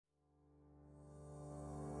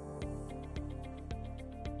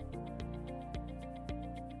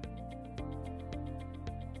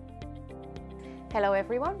Hello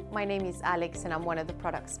everyone, my name is Alex and I'm one of the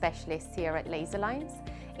product specialists here at Laserlines.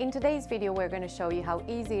 In today's video we're going to show you how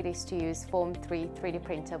easy it is to use Form 3 3D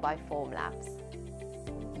printer by Formlabs.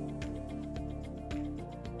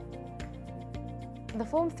 The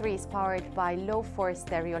Form 3 is powered by low-force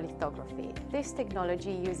stereolithography. This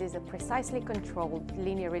technology uses a precisely controlled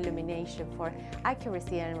linear illumination for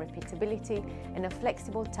accuracy and repeatability and a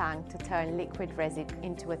flexible tank to turn liquid resin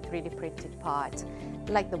into a 3D printed part,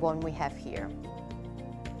 like the one we have here.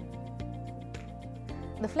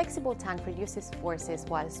 The flexible tank reduces forces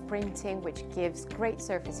while printing, which gives great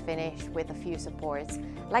surface finish with a few supports,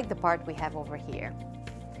 like the part we have over here.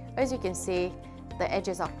 As you can see, the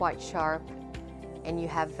edges are quite sharp and you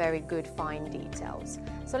have very good fine details.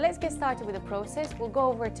 So let's get started with the process. We'll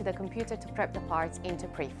go over to the computer to prep the parts into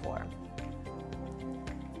preform.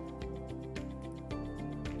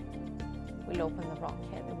 We'll open the rock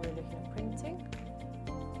here that we're looking at printing.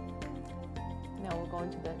 Now we'll go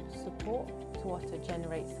into the support to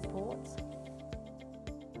auto-generate supports.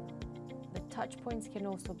 The touch points can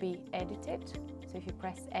also be edited. So if you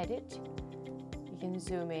press edit, you can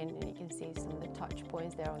zoom in and you can see some of the touch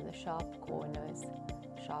points there on the sharp corners,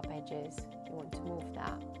 sharp edges. You want to move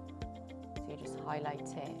that. So you just highlight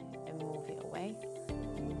it and move it away.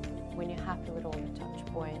 When you're happy with all the touch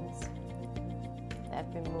points that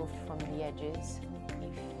have been moved from the edges,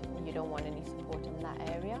 if you don't want any support in that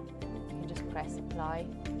area, you can just press apply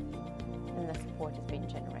and the support has been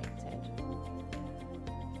generated.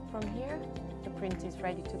 From here, the print is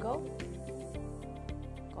ready to go.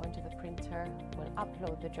 Go into the printer, we'll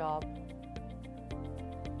upload the job,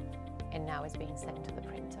 and now it's being sent to the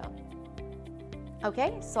printer.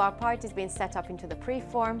 Okay, so our part is being set up into the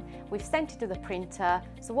preform. We've sent it to the printer.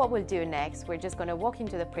 So what we'll do next, we're just going to walk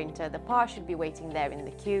into the printer. The part should be waiting there in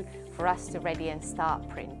the queue for us to ready and start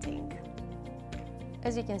printing.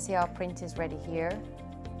 As you can see, our print is ready here.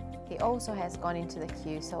 It also has gone into the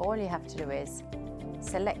queue, so all you have to do is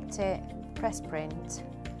select it, press print,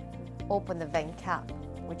 open the vent cap,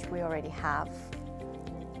 which we already have.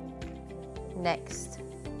 Next,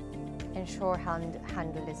 ensure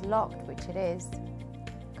handle is locked, which it is.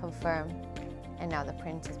 Confirm, and now the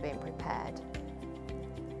print is being prepared.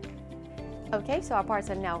 Okay, so our parts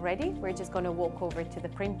are now ready. We're just going to walk over to the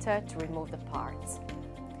printer to remove the parts.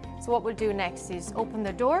 So what we'll do next is open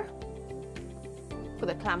the door, put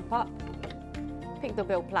the clamp up, pick the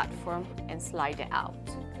build platform and slide it out.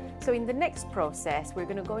 So in the next process, we're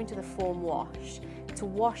going to go into the foam wash to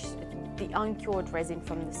wash the uncured resin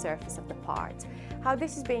from the surface of the part. How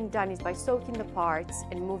this is being done is by soaking the parts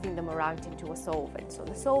and moving them around into a solvent. So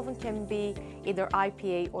the solvent can be either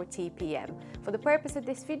IPA or TPM. For the purpose of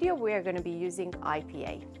this video, we are going to be using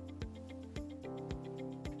IPA.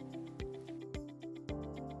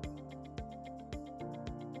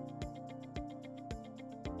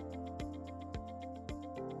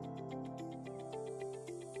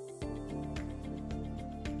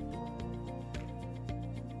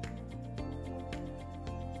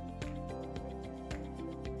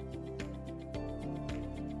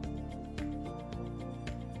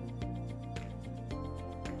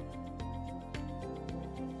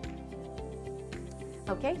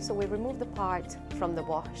 Okay, so we remove the part from the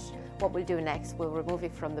wash. What we'll do next, we'll remove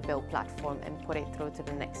it from the build platform and put it through to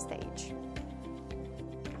the next stage.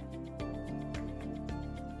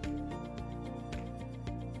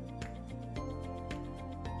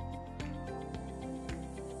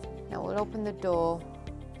 Now we'll open the door,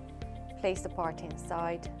 place the part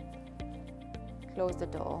inside, close the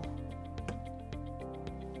door,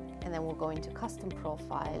 and then we'll go into custom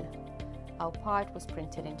profile. Our part was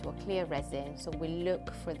printed into a clear resin, so we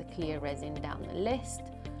look for the clear resin down the list.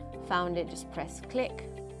 Found it, just press click,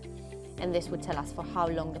 and this would tell us for how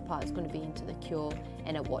long the part is going to be into the cure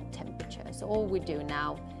and at what temperature. So all we do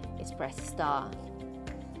now is press start.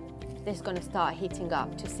 This is going to start heating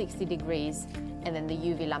up to 60 degrees, and then the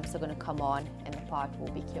UV lamps are going to come on and the part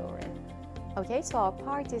will be curing. Okay, so our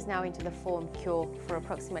part is now into the foam cure for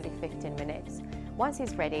approximately 15 minutes. Once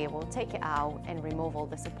it's ready, we'll take it out and remove all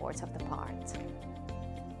the supports of the part.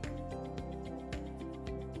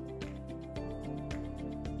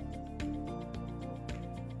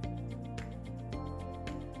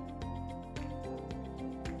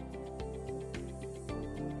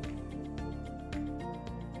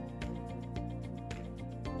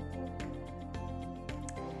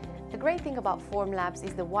 The great thing about Formlabs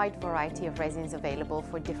is the wide variety of resins available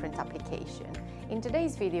for different applications. In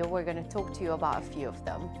today's video, we're going to talk to you about a few of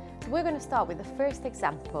them. So we're going to start with the first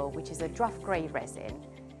example, which is a draft grey resin.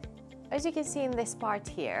 As you can see in this part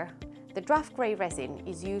here, The draft grey resin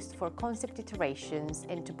is used for concept iterations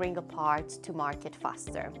and to bring a part to market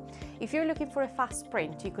faster. If you're looking for a fast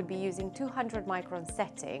print, you could be using 200 micron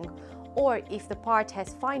setting, or if the part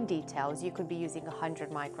has fine details, you could be using 100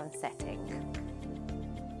 micron setting.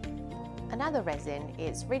 Another resin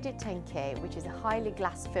is Rigid 10K, which is a highly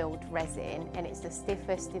glass-filled resin, and it's the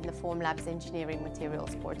stiffest in the Formlabs engineering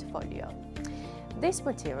materials portfolio. This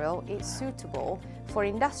material is suitable for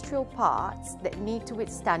industrial parts that need to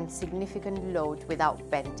withstand significant load without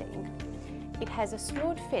bending. It has a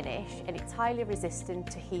smooth finish and it's highly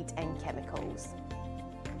resistant to heat and chemicals.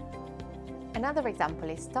 Another example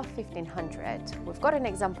is Stuff 1500. We've got an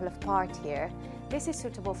example of part here. This is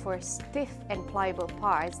suitable for stiff and pliable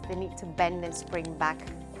parts that need to bend and spring back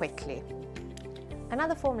quickly.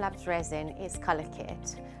 Another Formlabs resin is Color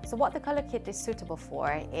Kit. So what the Color Kit is suitable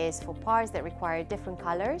for is for parts that require different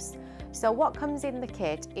colors. So what comes in the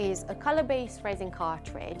kit is a color-based resin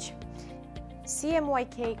cartridge,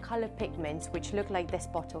 CMYK color pigments, which look like this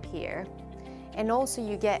bottle here, and also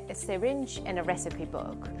you get a syringe and a recipe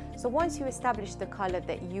book. So once you establish the color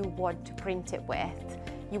that you want to print it with,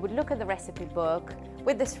 you would look at the recipe book,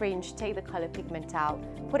 with the syringe, take the color pigment out,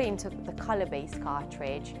 put it into the color-based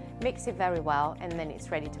cartridge, mix it very well, and then it's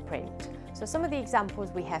ready to print. So some of the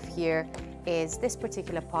examples we have here is this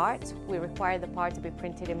particular part. We require the part to be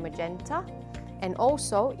printed in magenta. And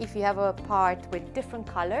also, if you have a part with different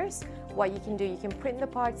colors, what you can do, you can print the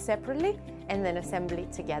part separately and then assemble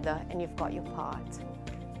it together, and you've got your part.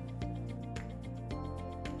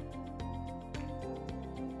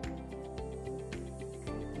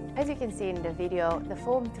 As you can see in the video, the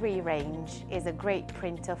Form 3 range is a great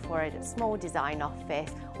printer for a small design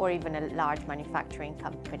office or even a large manufacturing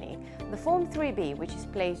company. The Form 3B, which is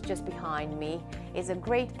placed just behind me, is a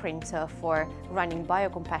great printer for running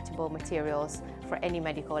biocompatible materials for any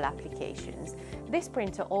medical applications. This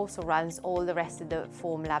printer also runs all the rest of the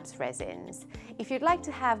Formlabs resins. If you'd like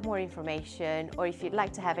to have more information, or if you'd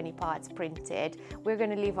like to have any parts printed, we're going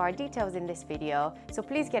to leave our details in this video, so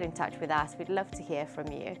please get in touch with us. We'd love to hear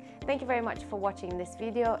from you. Thank you very much for watching this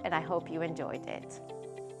video, and I hope you enjoyed it.